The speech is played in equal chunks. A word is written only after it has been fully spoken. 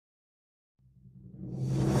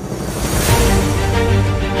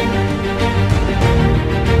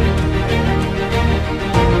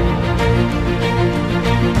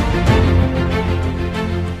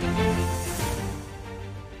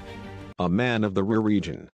man of the Ruhr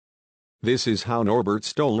region. This is how Norbert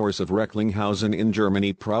Stolorz of Recklinghausen in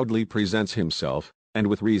Germany proudly presents himself, and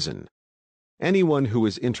with reason. Anyone who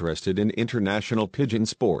is interested in international pigeon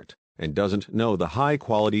sport, and doesn't know the high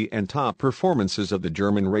quality and top performances of the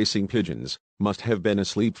German racing pigeons, must have been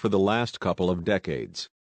asleep for the last couple of decades.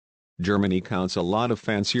 Germany counts a lot of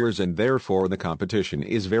fanciers and therefore the competition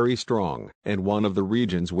is very strong, and one of the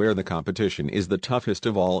regions where the competition is the toughest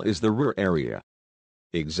of all is the Ruhr area.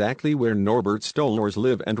 Exactly where Norbert Stolorz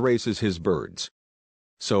lives and races his birds.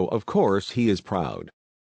 So of course he is proud.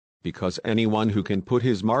 Because anyone who can put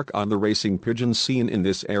his mark on the racing pigeon scene in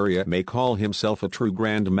this area may call himself a true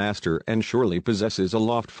Grand Master and surely possesses a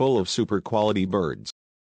loft full of super quality birds.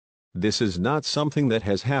 This is not something that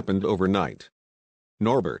has happened overnight.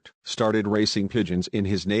 Norbert started racing pigeons in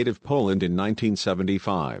his native Poland in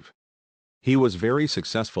 1975. He was very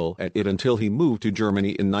successful at it until he moved to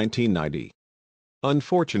Germany in 1990.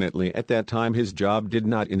 Unfortunately, at that time his job did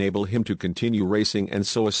not enable him to continue racing, and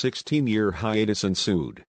so a 16-year hiatus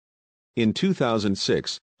ensued. In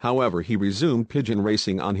 2006, however, he resumed pigeon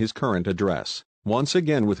racing on his current address, once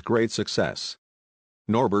again with great success.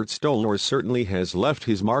 Norbert Stolorz certainly has left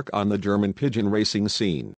his mark on the German pigeon racing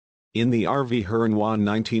scene. In the RV Herne-Wanne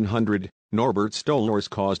 1900, Norbert Stolorz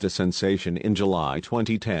caused a sensation in July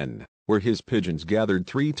 2010, where his pigeons gathered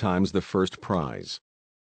 3 times the first prize.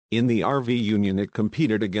 In the RV Union it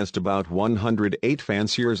competed against about 108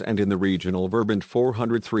 fanciers, and in the regional Verband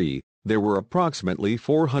 403, there were approximately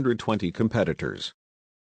 420 competitors.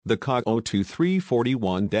 The COG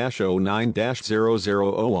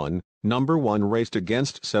 02341-09-0001, number 1 raced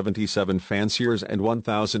against 77 fanciers and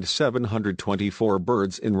 1,724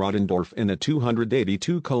 birds in Rottendorf in a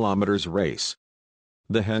 282 km race.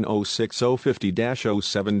 The Hen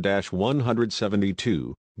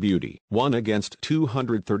 06050-07-172, Beauty, won against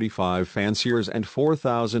 235 fanciers and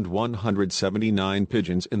 4,179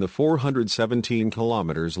 pigeons in the 417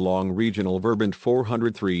 km long regional Verband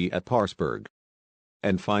 403 at Parsberg.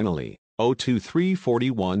 And finally,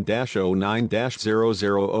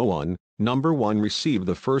 02341-09-0001, number 1 received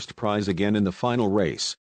the first prize again in the final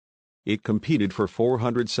race. It competed for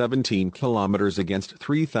 417 kilometers against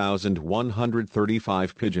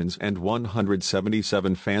 3,135 pigeons and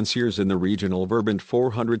 177 fanciers in the regional Verband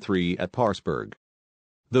 403 at Parsberg.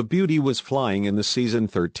 The Beauty was flying in the season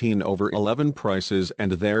 13/11 prices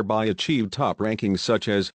and thereby achieved top rankings such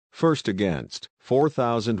as first against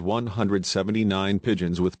 4,179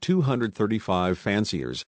 pigeons with 235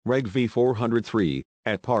 fanciers, Reg V 403,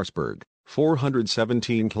 at Parsberg,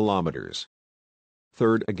 417 kilometers.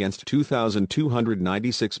 Third against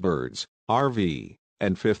 2,296 birds, RV,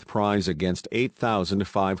 and fifth prize against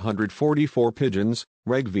 8,544 pigeons,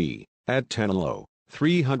 Reg V, at Tenelo,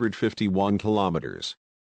 351 kilometers.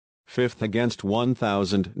 Fifth against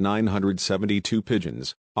 1,972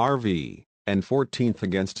 pigeons, RV, and 14th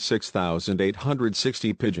against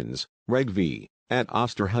 6,860 pigeons, Reg V, at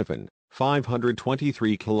Osterhofen,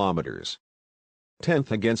 523 kilometers.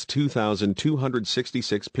 10th against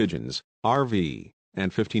 2,266 pigeons, RV,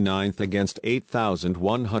 and 59th against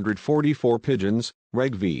 8,144 pigeons,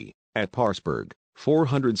 Reg V, at Parsberg,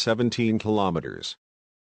 417 kilometers.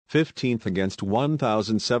 15th against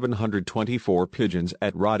 1,724 pigeons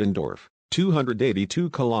at Rottendorf, 282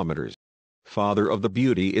 kilometers. Father of the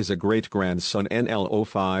Beauty is a great-grandson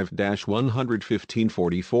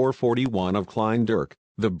NL05-1154441 of Klein Dirk.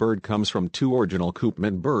 The bird comes from 2 original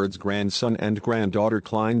Koopman birds, grandson and granddaughter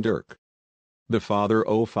Klein Dirk. The father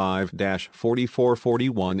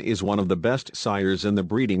 05-4441 is one of the best sires in the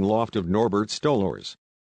breeding loft of Norbert Stolorz.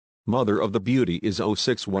 Mother of the Beauty is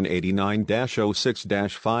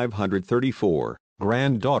 06189-06-534,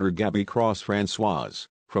 granddaughter Gabby Cross Françoise,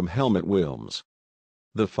 from Helmut Wilms.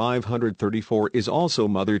 The 534 is also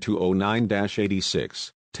mother to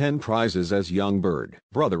 09-86, 10 prizes as young bird.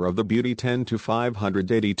 Brother of the Beauty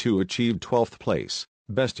 10-582 achieved 12th place,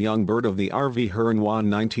 best young bird of the RV Herne-Wanne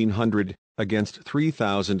 1900, against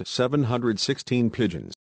 3,716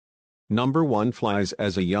 pigeons. Number 1 flies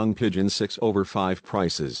as a young pigeon 6/5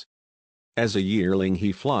 prices. As a yearling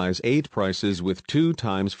he flies 8 prices with 2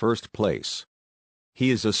 times first place. He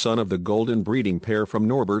is a son of the golden breeding pair from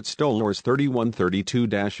Norbert Stolorz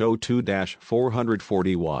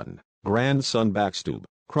 3132-02-441, grandson Backstube,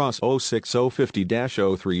 cross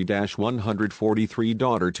 06050-03-143,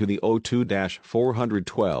 daughter to the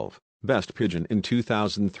 02-412, best pigeon in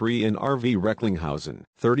 2003 in RV Recklinghausen,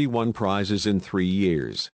 31 prizes in 3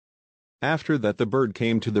 years. After that the bird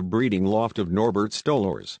came to the breeding loft of Norbert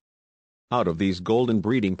Stolorz. Out of these golden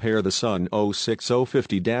breeding pair, the Sun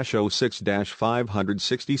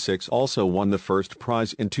 06050-06-566 also won the first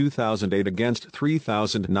prize in 2008 against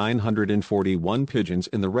 3,941 pigeons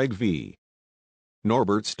in the RV.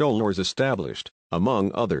 Norbert Stolorz established,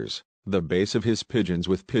 among others, the base of his pigeons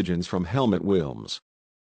with pigeons from Helmut Wilms.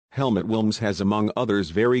 Helmut Wilms has among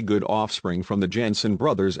others very good offspring from the Jensen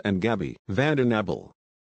brothers and Gabby van den Abel.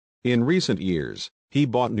 In recent years, he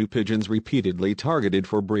bought new pigeons repeatedly targeted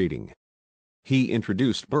for breeding. He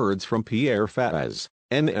introduced birds from Pierre Faz,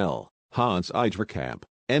 N.L., Hans Eijverkamp,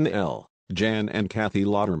 N.L., Jan and Kathy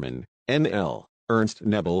Lauterman, N.L., Ernst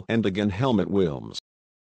Nebel and again Helmut Wilms.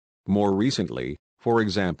 More recently, for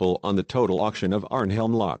example on the total auction of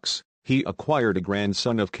Arnhelm Lux, he acquired a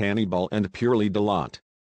grandson of Cannibal and Purely Delot.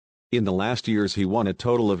 In the last years he won a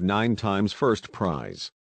total of 9 times first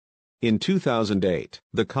prize. In 2008,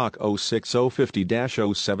 the cock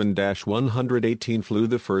 06050-07-118 flew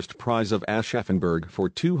the first prize of Aschaffenburg for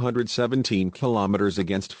 217 kilometers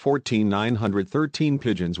against 14,913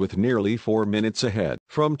 pigeons with nearly 4 minutes ahead.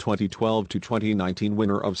 From 2012 to 2019,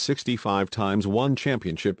 winner of 65 times won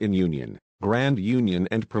championship in Union, Grand Union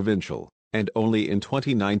and Provincial, and only in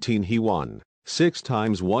 2019 he won 6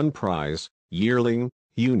 times one prize, Yearling,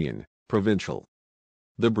 Union, Provincial.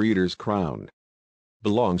 The breeder's crown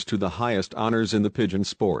belongs to the highest honors in the pigeon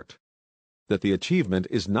sport. That the achievement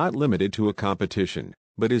is not limited to a competition,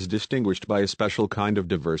 but is distinguished by a special kind of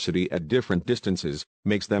diversity at different distances,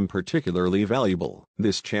 makes them particularly valuable.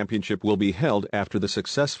 This championship will be held after the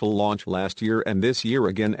successful launch last year and this year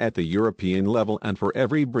again at the European level, and for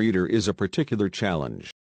every breeder is a particular challenge.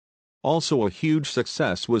 Also a huge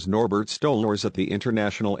success was Norbert Stolorz at the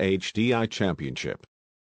International HDI Championship.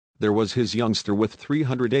 There was his youngster with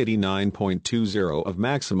 389.20 of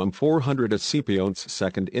maximum 400 at Scipiont's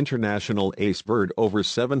second international ace bird over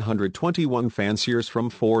 721 fanciers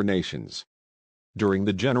from 4 nations. During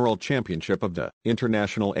the general championship of the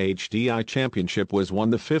International HDI Championship was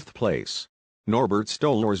won the 5th place. Norbert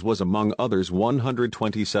Stolorz was among others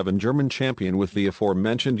 127 German champion with the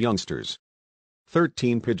aforementioned youngsters.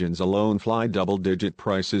 13 pigeons alone fly double-digit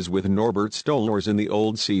prices with Norbert Stolorz in the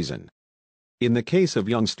old season. In the case of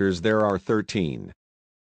youngsters there are 13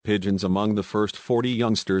 pigeons among the first 40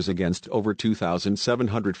 youngsters against over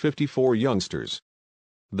 2,754 youngsters.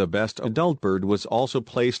 The best adult bird was also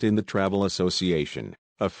placed in the Travel Association,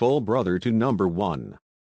 a full brother to number 1.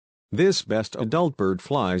 This best adult bird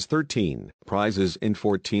flies 13 prizes in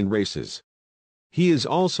 14 races. He is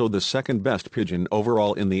also the second best pigeon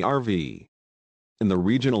overall in the RV. In the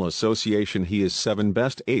Regional Association he is 7th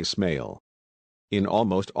best ace male. In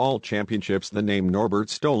almost all championships the name Norbert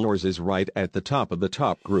Stolorz is right at the top of the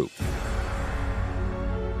top group.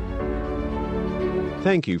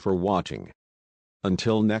 Thank you for watching.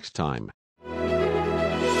 Until next time.